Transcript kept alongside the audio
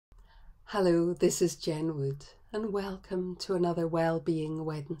Hello, this is Jen Wood and welcome to another Wellbeing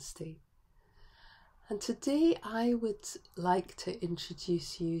Wednesday. And today I would like to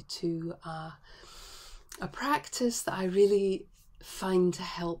introduce you to a practice that I really find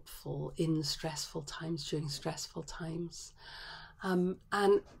helpful in stressful times, during stressful times.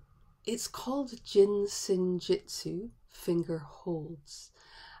 And it's called Jin-Shin-Jitsu, finger holds.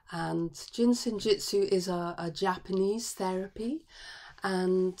 And Jin-Shin-Jitsu is a Japanese therapy,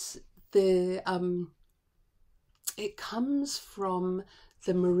 and it comes from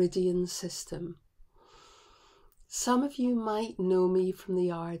the meridian system. Some of you might know me from the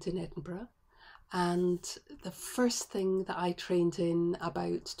yard in Edinburgh, and the first thing that I trained in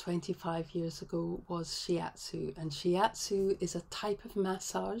about 25 years ago was shiatsu. And shiatsu is a type of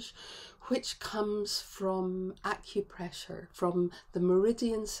massage which comes from acupressure, from the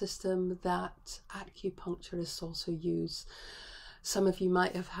meridian system that acupuncturists also use. Some of you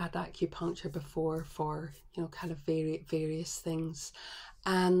might have had acupuncture before for, kind of various things.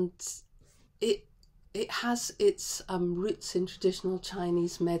 And it has its roots in traditional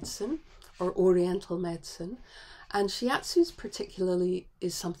Chinese medicine or Oriental medicine. And shiatsu particularly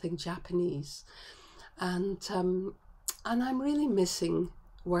is something Japanese. And I'm really missing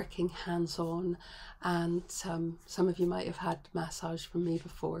working hands-on. And some of you might have had massage from me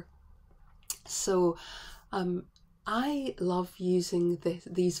before. So I love using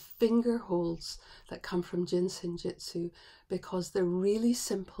these finger holds that come from Jin-Shin-Jitsu because they're really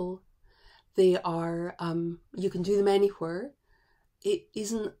simple. They are, you can do them anywhere. It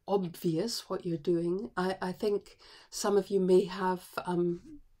isn't obvious what you're doing. I think some of you may have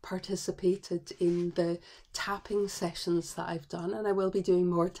participated in the tapping sessions that I've done, and I will be doing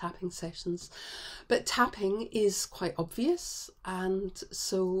more tapping sessions. But tapping is quite obvious, and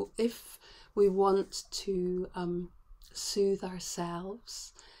so if we want to soothe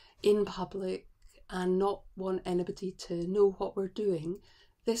ourselves in public and not want anybody to know what we're doing,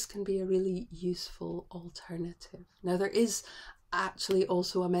 this can be a really useful alternative. Now, there is actually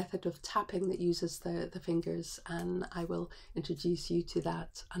also a method of tapping that uses the fingers, and I will introduce you to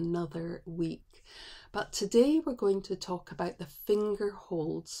that another week. But today we're going to talk about the finger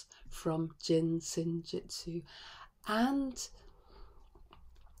holds from Jin-Shin-Jitsu, and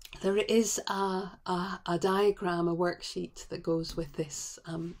there is a diagram, a worksheet that goes with this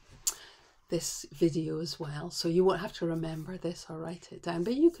this video as well. So you won't have to remember this or write it down,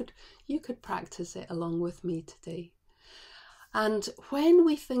 but you could practice it along with me today. And when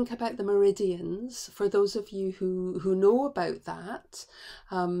we think about the meridians, for those of you who know about that,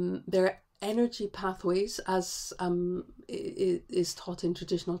 they're energy pathways, as is taught in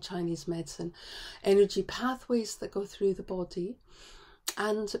traditional Chinese medicine, energy pathways that go through the body.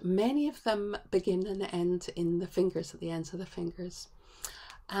 And many of them begin and end in the fingers, at the ends of the fingers.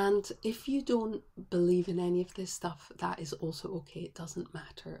 And if you don't believe in any of this stuff, that is also okay. It doesn't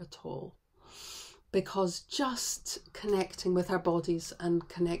matter at all. Because just connecting with our bodies and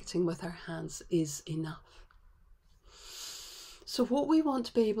connecting with our hands is enough. So what we want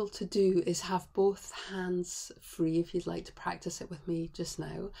to be able to do is have both hands free, if you'd like to practice it with me just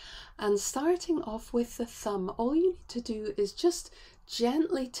now. And starting off with the thumb, all you need to do is just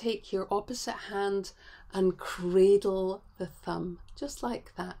gently take your opposite hand and cradle the thumb, just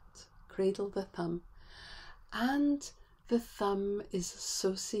like that. Cradle the thumb. And the thumb is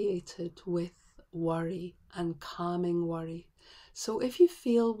associated with worry and calming worry. So if you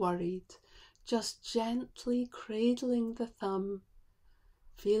feel worried, just gently cradling the thumb,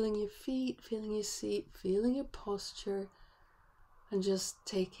 feeling your feet, feeling your seat, feeling your posture, and just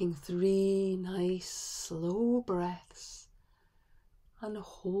taking 3 nice slow breaths and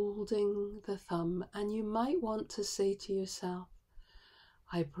holding the thumb. And you might want to say to yourself,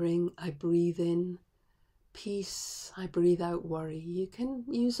 I breathe in peace, I breathe out worry. You can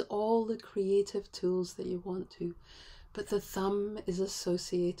use all the creative tools that you want to, but the thumb is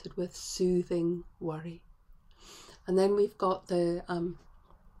associated with soothing worry. And then we've got the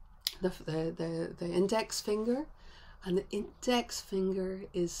index finger, and the index finger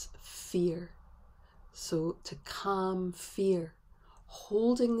is fear. So to calm fear,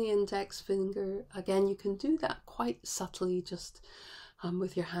 holding the index finger, again, you can do that quite subtly, just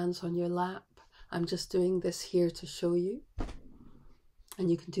with your hands on your lap. I'm just doing this here to show you. And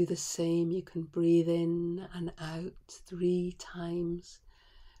you can do the same. You can breathe in and out 3 times.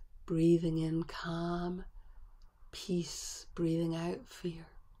 Breathing in calm, peace, breathing out fear.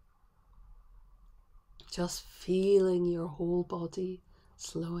 Just feeling your whole body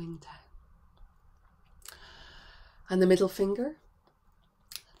slowing down. And the middle finger,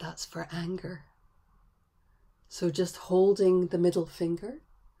 that's for anger. So just holding the middle finger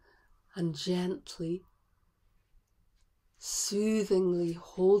and gently, soothingly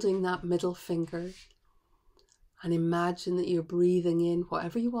holding that middle finger, and imagine that you're breathing in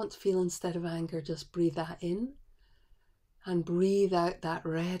whatever you want to feel instead of anger. Just breathe that in and breathe out that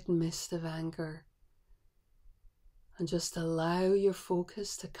red mist of anger, and just allow your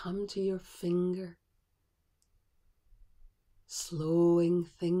focus to come to your finger, slowing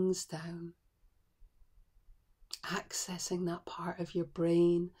things down, accessing that part of your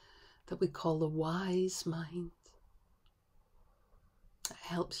brain that we call the wise mind. It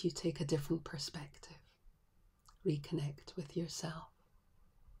helps you take a different perspective, reconnect with yourself.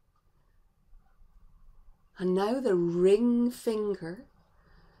 And now the ring finger,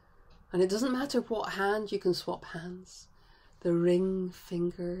 and it doesn't matter what hand, you can swap hands. The ring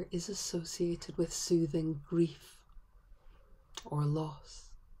finger is associated with soothing grief or loss.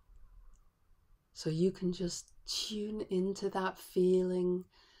 So you can just tune into that feeling,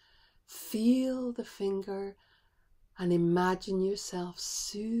 feel the finger, and imagine yourself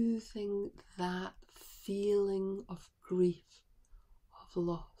soothing that feeling of grief, of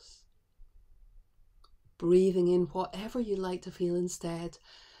loss. Breathing in whatever you like to feel instead,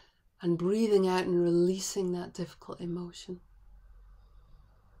 and breathing out and releasing that difficult emotion.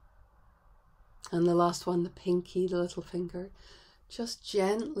 And the last one, the pinky, the little finger, just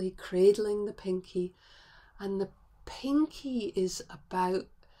gently cradling the pinky. And the pinky is about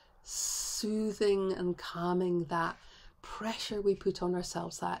soothing and calming that pressure we put on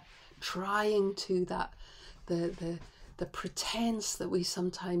ourselves, that trying to, that the pretense that we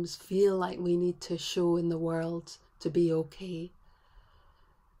sometimes feel like we need to show in the world to be okay.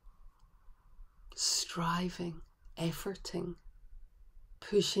 Striving, efforting,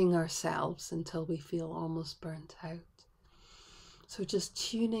 pushing ourselves until we feel almost burnt out. So just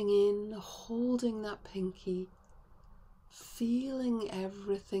tuning in, holding that pinky, feeling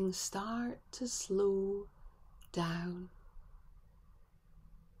everything start to slow down,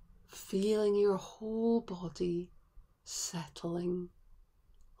 feeling your whole body settling,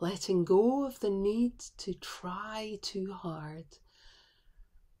 letting go of the need to try too hard,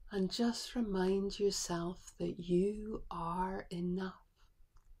 and just remind yourself that you are enough.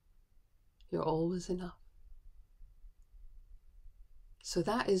 You're always enough. So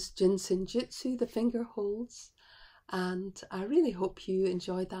that is Jinsen Jitsu, the finger holds. And I really hope you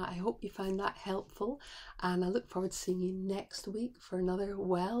enjoyed that. I hope you found that helpful. And I look forward to seeing you next week for another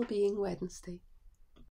Wellbeing Wednesday.